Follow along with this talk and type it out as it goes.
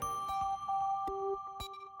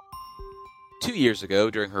2 years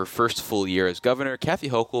ago, during her first full year as governor, Kathy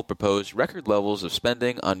Hochul proposed record levels of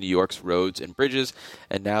spending on New York's roads and bridges.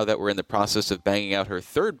 And now that we're in the process of banging out her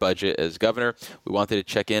third budget as governor, we wanted to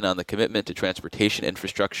check in on the commitment to transportation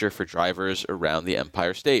infrastructure for drivers around the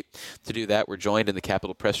Empire State. To do that, we're joined in the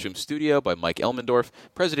Capitol Press Room studio by Mike Elmendorf,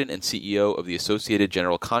 president and CEO of the Associated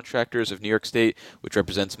General Contractors of New York State, which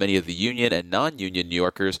represents many of the union and non-union New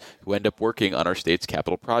Yorkers who end up working on our state's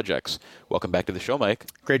capital projects. Welcome back to the show, Mike.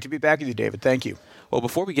 Great to be back with you, David. Thank you. Well,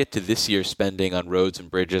 before we get to this year's spending on roads and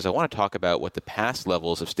bridges, I want to talk about what the past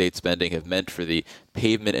levels of state spending have meant for the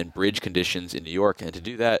pavement and bridge conditions in New York. And to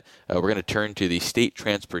do that, we're going to turn to the state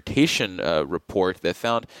transportation report that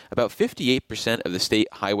found about 58% of the state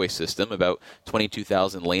highway system, about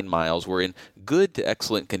 22,000 lane miles, were in good to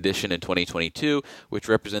excellent condition in 2022, which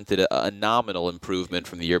represented a nominal improvement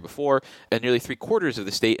from the year before. And nearly three-quarters of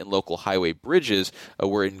the state and local highway bridges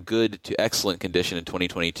were in good to excellent condition in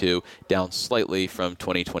 2022, down slightly from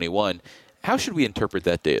 2021. How should we interpret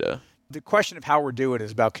that data? The question of how we're doing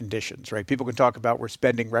is about conditions, right? People can talk about we're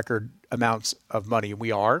spending record amounts of money, and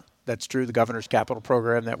we are. That's true. The governor's capital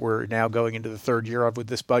program that we're now going into the third year of with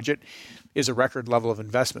this budget is a record level of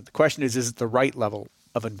investment. The question is it the right level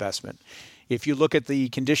of investment? If you look at the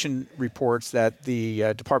condition reports that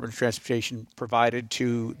the Department of Transportation provided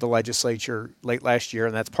to the legislature late last year,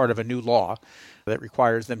 and that's part of a new law that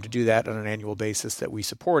requires them to do that on an annual basis that we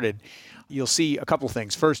supported, you'll see a couple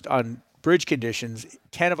things. First, on bridge conditions,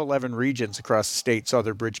 10 of 11 regions across the state saw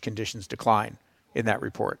their bridge conditions decline in that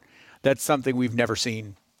report. That's something we've never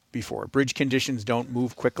seen before. Bridge conditions don't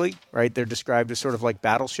move quickly, right? They're described as sort of like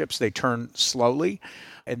battleships. They turn slowly.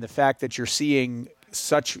 And the fact that you're seeing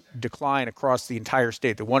such decline across the entire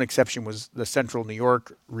state, the one exception was the central New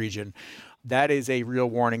York region, that is a real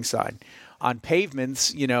warning sign. On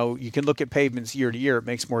pavements, you can look at pavements year to year. It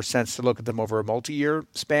makes more sense to look at them over a multi-year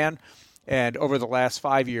span. And over the last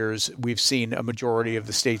 5 years, we've seen a majority of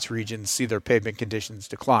the state's regions see their pavement conditions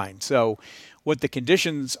decline. So what the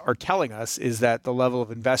conditions are telling us is that the level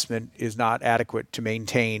of investment is not adequate to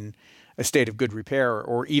maintain a state of good repair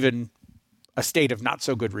or even a state of not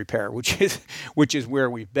so good repair, which is where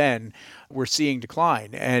we've been. We're seeing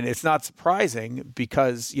decline. And it's not surprising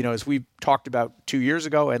because, as we talked about 2 years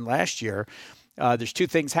ago and last year, there's two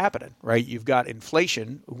things happening, right? You've got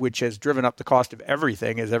inflation, which has driven up the cost of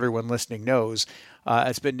everything, as everyone listening knows.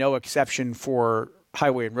 It's been no exception for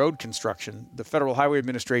highway and road construction. The Federal Highway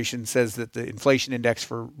Administration says that the inflation index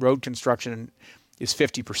for road construction is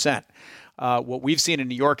 50%. What we've seen in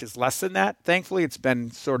New York is less than that. Thankfully, it's been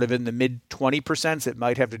sort of in the mid 20%. It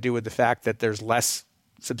might have to do with the fact that there's less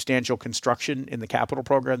substantial construction in the capital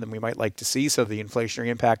program than we might like to see, so the inflationary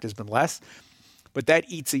impact has been less. But that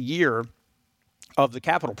eats a year of the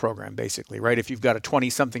capital program, basically, right? If you've got a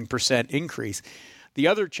 20-something% increase. The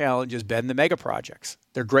other challenge has been the mega projects.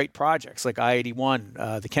 They're great projects like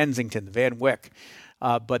I-81, the Kensington, the Van Wyck.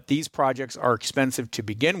 But these projects are expensive to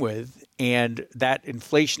begin with, and that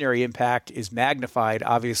inflationary impact is magnified,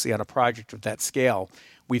 obviously, on a project of that scale.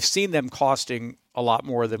 We've seen them costing a lot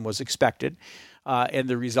more than was expected, and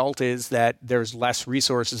the result is that there's less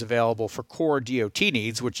resources available for core DOT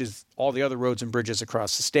needs, which is all the other roads and bridges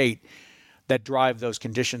across the state that drive those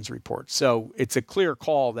conditions reports. So it's a clear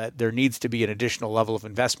call that there needs to be an additional level of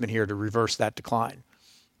investment here to reverse that decline.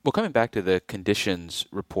 Well, coming back to the conditions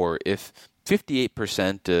report, if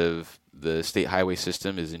 58% of the state highway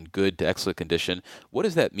system is in good to excellent condition, what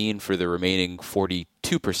does that mean for the remaining 42%?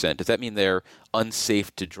 Does that mean they're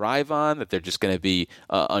unsafe to drive on, that they're just going to be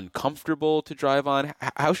uncomfortable to drive on?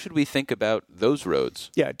 How should we think about those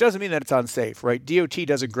roads? Yeah, it doesn't mean that it's unsafe, right? DOT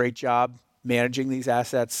does a great job managing these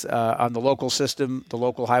assets on the local system. The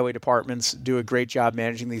local highway departments do a great job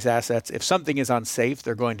managing these assets. If something is unsafe,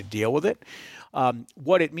 they're going to deal with it.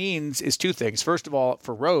 What it means is two things. First of all,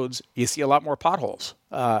 for roads, you see a lot more potholes.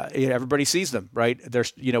 Everybody sees them, right?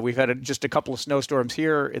 We've had just a couple of snowstorms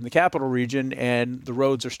here in the capital region, and the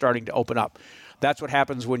roads are starting to open up. That's what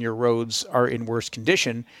happens when your roads are in worse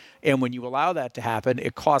condition. And when you allow that to happen,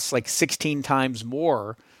 it costs like 16 times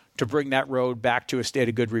more to bring that road back to a state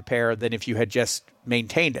of good repair than if you had just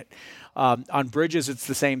maintained it. On bridges, it's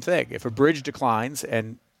the same thing. If a bridge declines,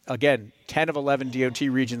 and again, 10 of 11 DOT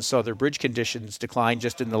regions saw their bridge conditions decline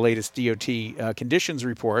just in the latest DOT conditions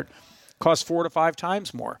report, costs 4 to 5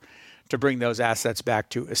 times more to bring those assets back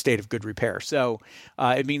to a state of good repair. So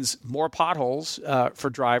it means more potholes for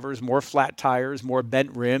drivers, more flat tires, more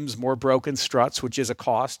bent rims, more broken struts, which is a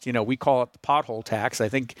cost. We call it the pothole tax. I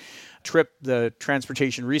think TRIP, the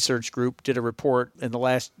Transportation Research Group, did a report in the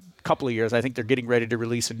last couple of years. I think they're getting ready to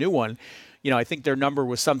release a new one. I think their number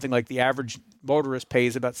was something like the average motorist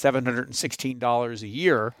pays about $716 a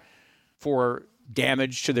year for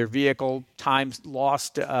damage to their vehicle, time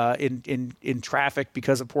lost in traffic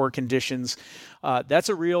because of poor conditions. That's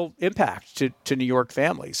a real impact to New York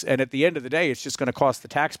families. And at the end of the day, it's just going to cost the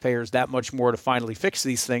taxpayers that much more to finally fix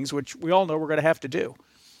these things, which we all know we're going to have to do.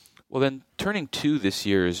 Well, then, turning to this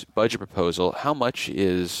year's budget proposal, how much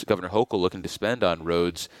is Governor Hochul looking to spend on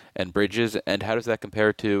roads and bridges, and how does that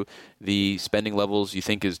compare to the spending levels you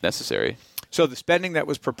think is necessary? So the spending that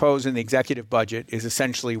was proposed in the executive budget is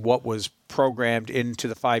essentially what was programmed into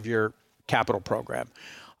the 5-year capital program.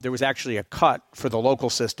 There was actually a cut for the local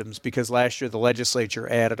systems because last year the legislature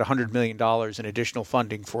added $100 million in additional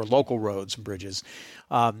funding for local roads and bridges,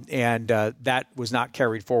 and that was not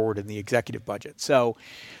carried forward in the executive budget. So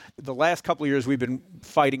the last couple of years, we've been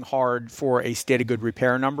fighting hard for a state of good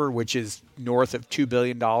repair number, which is north of $2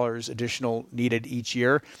 billion additional needed each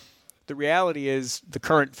year. The reality is the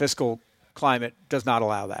current fiscal climate does not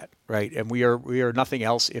allow that, right? And we are nothing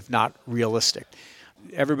else if not realistic.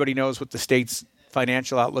 Everybody knows what the state's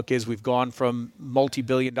financial outlook is. We've gone from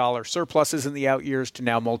multi-billion-dollar surpluses in the out years to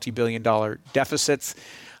now multi-billion-dollar deficits.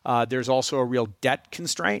 There's also a real debt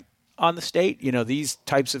constraint on the state. These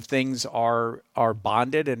types of things are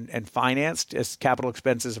bonded and financed as capital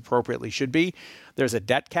expenses appropriately should be. There's a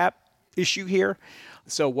debt cap issue here.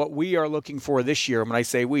 So what we are looking for this year, and when I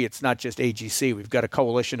say we, it's not just AGC. We've got a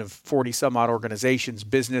coalition of 40-some-odd organizations,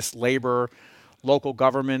 business, labor, local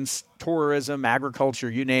governments, tourism, agriculture,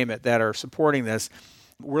 you name it, that are supporting this.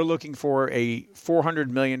 We're looking for a $400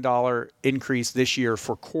 million increase this year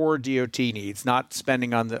for core DOT needs, not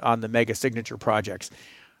spending on the mega signature projects.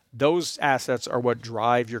 Those assets are what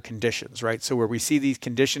drive your conditions, right? So where we see these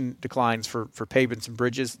condition declines for pavements and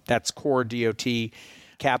bridges, that's core DOT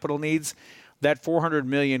capital needs. That $400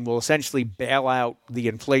 million will essentially bail out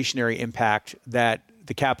the inflationary impact that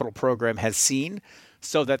the capital program has seen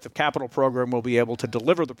so that the capital program will be able to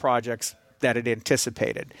deliver the projects that it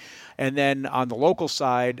anticipated. And then on the local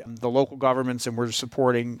side, the local governments, and we're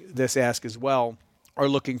supporting this ask as well, are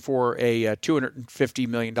looking for a $250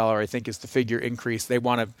 million, I think is the figure, increase. They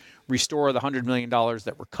want to restore the $100 million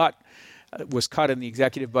that was cut in the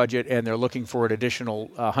executive budget, and they're looking for an additional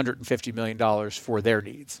 $150 million for their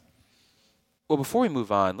needs. Well, before we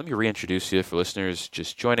move on, let me reintroduce you for listeners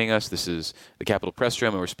just joining us. This is the Capitol Press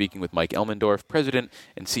Room, and we're speaking with Mike Elmendorf, President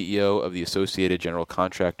and CEO of the Associated General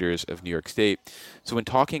Contractors of New York State. So when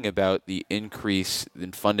talking about the increase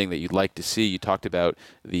in funding that you'd like to see, you talked about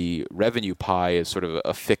the revenue pie as sort of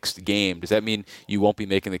a fixed game. Does that mean you won't be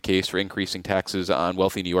making the case for increasing taxes on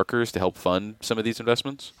wealthy New Yorkers to help fund some of these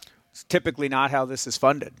investments? It's typically not how this is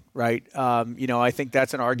funded, right? I think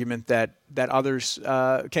that's an argument that others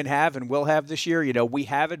can have and will have this year. We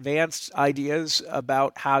have advanced ideas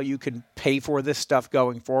about how you can pay for this stuff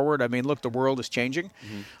going forward. I mean, look, the world is changing.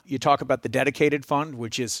 Mm-hmm. You talk about the dedicated fund,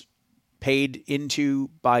 which is paid into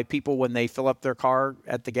by people when they fill up their car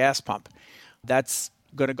at the gas pump. That's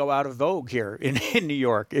going to go out of vogue here in New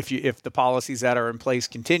York if the policies that are in place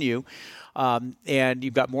continue. And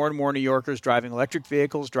you've got more and more New Yorkers driving electric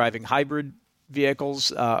vehicles, driving hybrid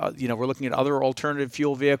vehicles. We're looking at other alternative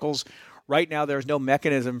fuel vehicles. Right now, there's no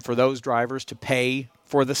mechanism for those drivers to pay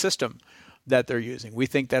for the system that they're using. We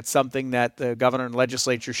think that's something that the governor and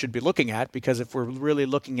legislature should be looking at, because if we're really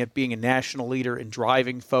looking at being a national leader in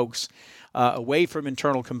driving folks away from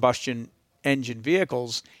internal combustion engine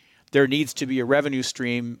vehicles, there needs to be a revenue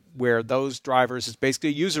stream where those drivers, it's basically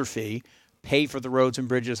a user fee, pay for the roads and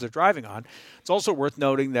bridges they're driving on. It's also worth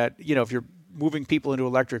noting that, if you're moving people into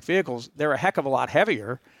electric vehicles, they're a heck of a lot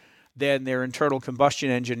heavier than their internal combustion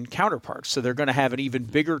engine counterparts. So they're going to have an even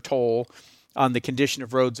bigger toll on the condition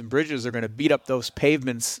of roads and bridges. They're going to beat up those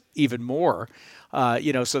pavements even more.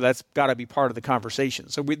 So that's got to be part of the conversation.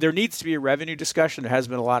 So there needs to be a revenue discussion. There has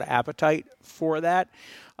been a lot of appetite for that.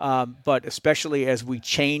 But especially as we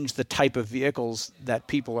change the type of vehicles that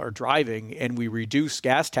people are driving and we reduce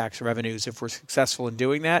gas tax revenues, if we're successful in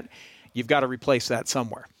doing that, you've got to replace that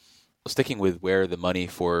somewhere. Sticking with where the money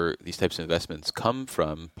for these types of investments come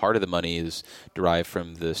from, part of the money is derived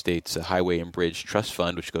from the state's Highway and Bridge Trust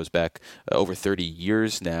Fund, which goes back over 30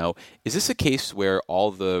 years now. Is this a case where all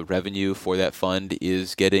the revenue for that fund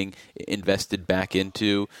is getting invested back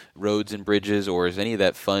into roads and bridges, or is any of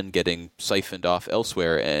that fund getting siphoned off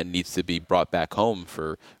elsewhere and needs to be brought back home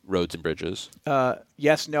for roads and bridges?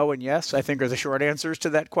 Yes, no, and yes, I think are the short answers to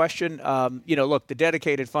that question. Look, the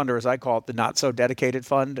dedicated fund, or as I call it, the not-so-dedicated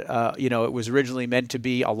fund, it was originally meant to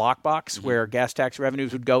be a lockbox where gas tax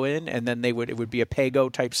revenues would go in, and then it would be a pay-go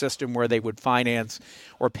type system where they would finance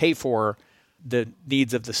or pay for the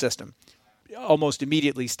needs of the system. almost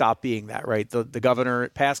immediately stopped being that, right?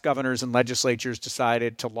 Past governors and legislatures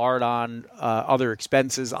decided to lard on other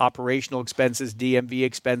expenses, operational expenses, DMV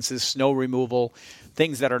expenses, snow removal,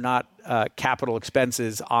 things that are not capital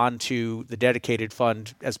expenses onto the dedicated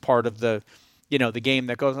fund as part of the game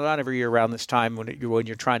that goes on every year around this time when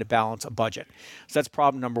you're trying to balance a budget. So that's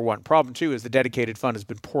problem number one. Problem two is the dedicated fund has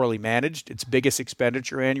been poorly managed. Its biggest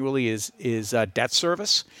expenditure annually is debt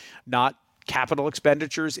service, not capital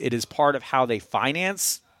expenditures. It is part of how they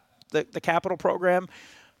finance the capital program,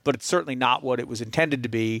 but it's certainly not what it was intended to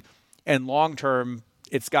be. And long term,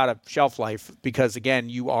 it's got a shelf life because, again,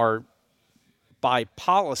 you are by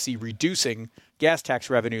policy reducing gas tax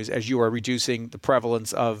revenues as you are reducing the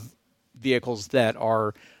prevalence of vehicles that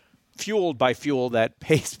are fueled by fuel that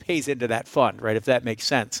pays into that fund, right? If that makes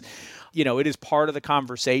sense. It is part of the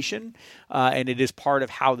conversation, and it is part of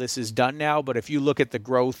how this is done now. But if you look at the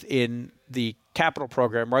growth in the capital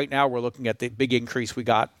program, right now we're looking at the big increase we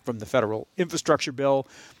got from the federal infrastructure bill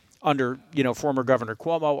under, former Governor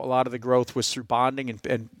Cuomo. A lot of the growth was through bonding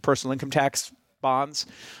and personal income tax bonds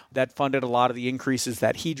that funded a lot of the increases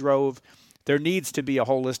that he drove. There needs to be a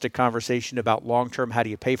holistic conversation about long-term, how do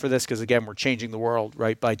you pay for this? Because, again, we're changing the world,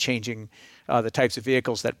 right, by changing the types of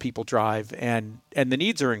vehicles that people drive, and the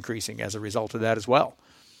needs are increasing as a result of that as well.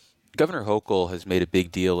 Governor Hochul has made a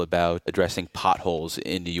big deal about addressing potholes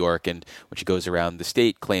in New York, and when she goes around the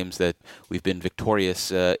state, claims that we've been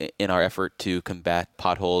victorious in our effort to combat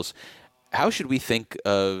potholes. How should we think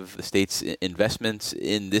of the state's investments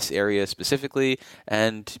in this area specifically?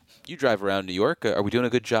 And you drive around New York. Are we doing a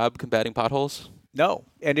good job combating potholes? No.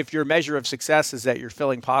 And if your measure of success is that you're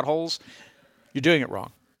filling potholes, you're doing it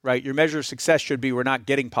wrong, right? Your measure of success should be we're not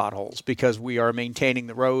getting potholes because we are maintaining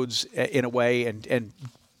the roads in a way and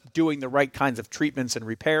doing the right kinds of treatments and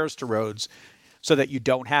repairs to roads so that you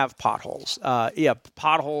don't have potholes.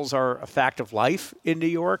 Potholes are a fact of life in New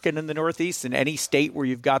York and in the Northeast, in any state where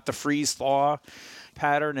you've got the freeze-thaw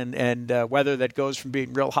pattern and weather that goes from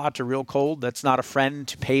being real hot to real cold. That's not a friend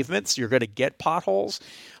to pavements. You're going to get potholes.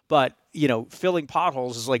 But, filling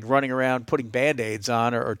potholes is like running around putting Band-Aids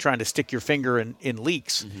on or trying to stick your finger in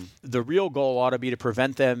leaks. Mm-hmm. The real goal ought to be to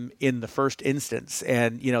prevent them in the first instance.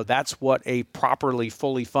 And, that's what a properly,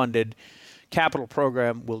 fully funded capital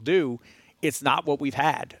program will do. It's not what we've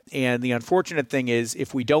had. And the unfortunate thing is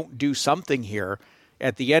if we don't do something here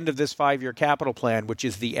at the end of this 5-year capital plan, which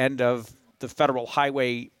is the end of the federal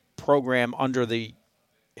highway program under the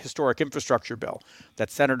historic infrastructure bill that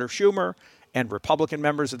Senator Schumer and Republican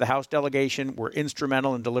members of the House delegation were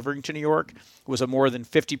instrumental in delivering to New York, was a more than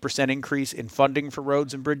 50% increase in funding for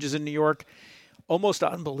roads and bridges in New York. Almost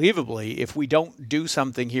unbelievably, if we don't do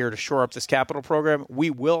something here to shore up this capital program, we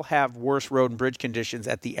will have worse road and bridge conditions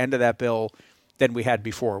at the end of that bill than we had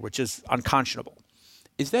before, which is unconscionable.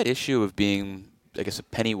 Is that issue of being, I guess, a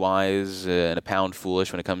penny wise and a pound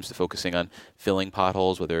foolish when it comes to focusing on filling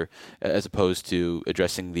potholes, whether as opposed to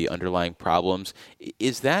addressing the underlying problems,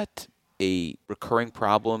 is that a recurring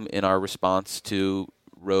problem in our response to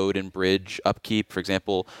road and bridge upkeep? For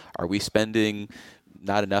example, are we spending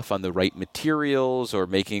not enough on the right materials or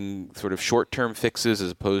making sort of short-term fixes as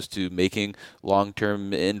opposed to making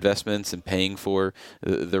long-term investments and paying for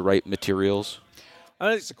the right materials? I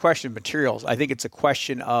don't think it's a question of materials. I think it's a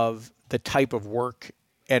question of the type of work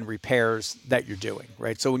and repairs that you're doing,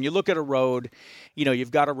 right? So when you look at a road,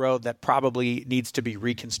 you've got a road that probably needs to be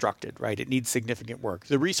reconstructed, right? It needs significant work.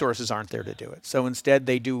 The resources aren't there to do it. So instead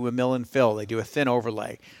they do a mill and fill. They do a thin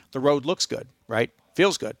overlay. The road looks good, right?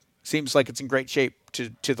 Feels good. Seems like it's in great shape to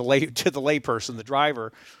the layperson, the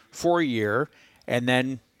driver, for a year, and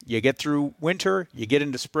then you get through winter, you get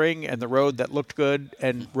into spring, and the road that looked good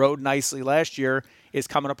and rode nicely last year is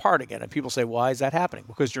coming apart again. And people say, why is that happening?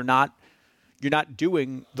 Because you're not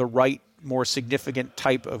doing the right, more significant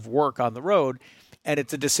type of work on the road, and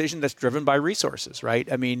it's a decision that's driven by resources, right?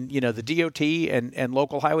 I mean, the DOT and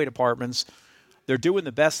local highway departments, they're doing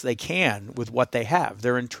the best they can with what they have.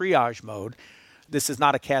 They're in triage mode. This is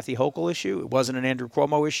not a Kathy Hochul issue. It wasn't an Andrew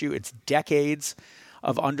Cuomo issue. It's decades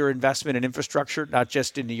of underinvestment in infrastructure, not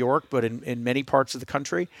just in New York, but in many parts of the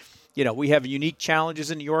country. We have unique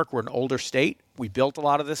challenges in New York. We're an older state. We built a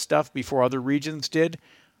lot of this stuff before other regions did.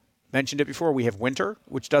 Mentioned it before. We have winter,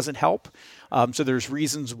 which doesn't help. So there's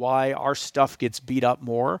reasons why our stuff gets beat up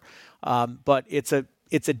more. But it's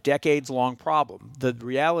a decades-long problem. The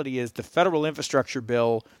reality is the federal infrastructure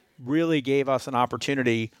bill really gave us an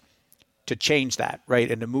opportunity to change that,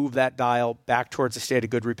 right, and to move that dial back towards a state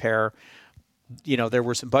of good repair. There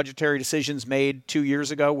were some budgetary decisions made 2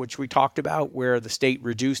 years ago, which we talked about, where the state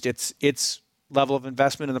reduced its level of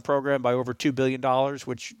investment in the program by over $2 billion,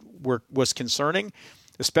 which was concerning.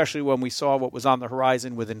 especially when we saw what was on the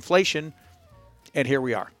horizon with inflation, and here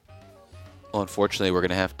we are. Well, unfortunately, we're going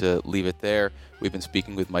to have to leave it there. We've been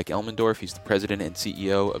speaking with Mike Elmendorf. He's the president and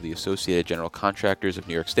CEO of the Associated General Contractors of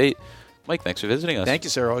New York State. Mike, thanks for visiting us. Thank you,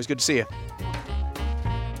 sir. Always good to see you.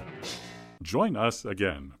 Join us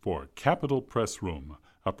again for Capitol Press Room,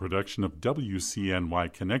 a production of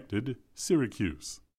WCNY Connected, Syracuse.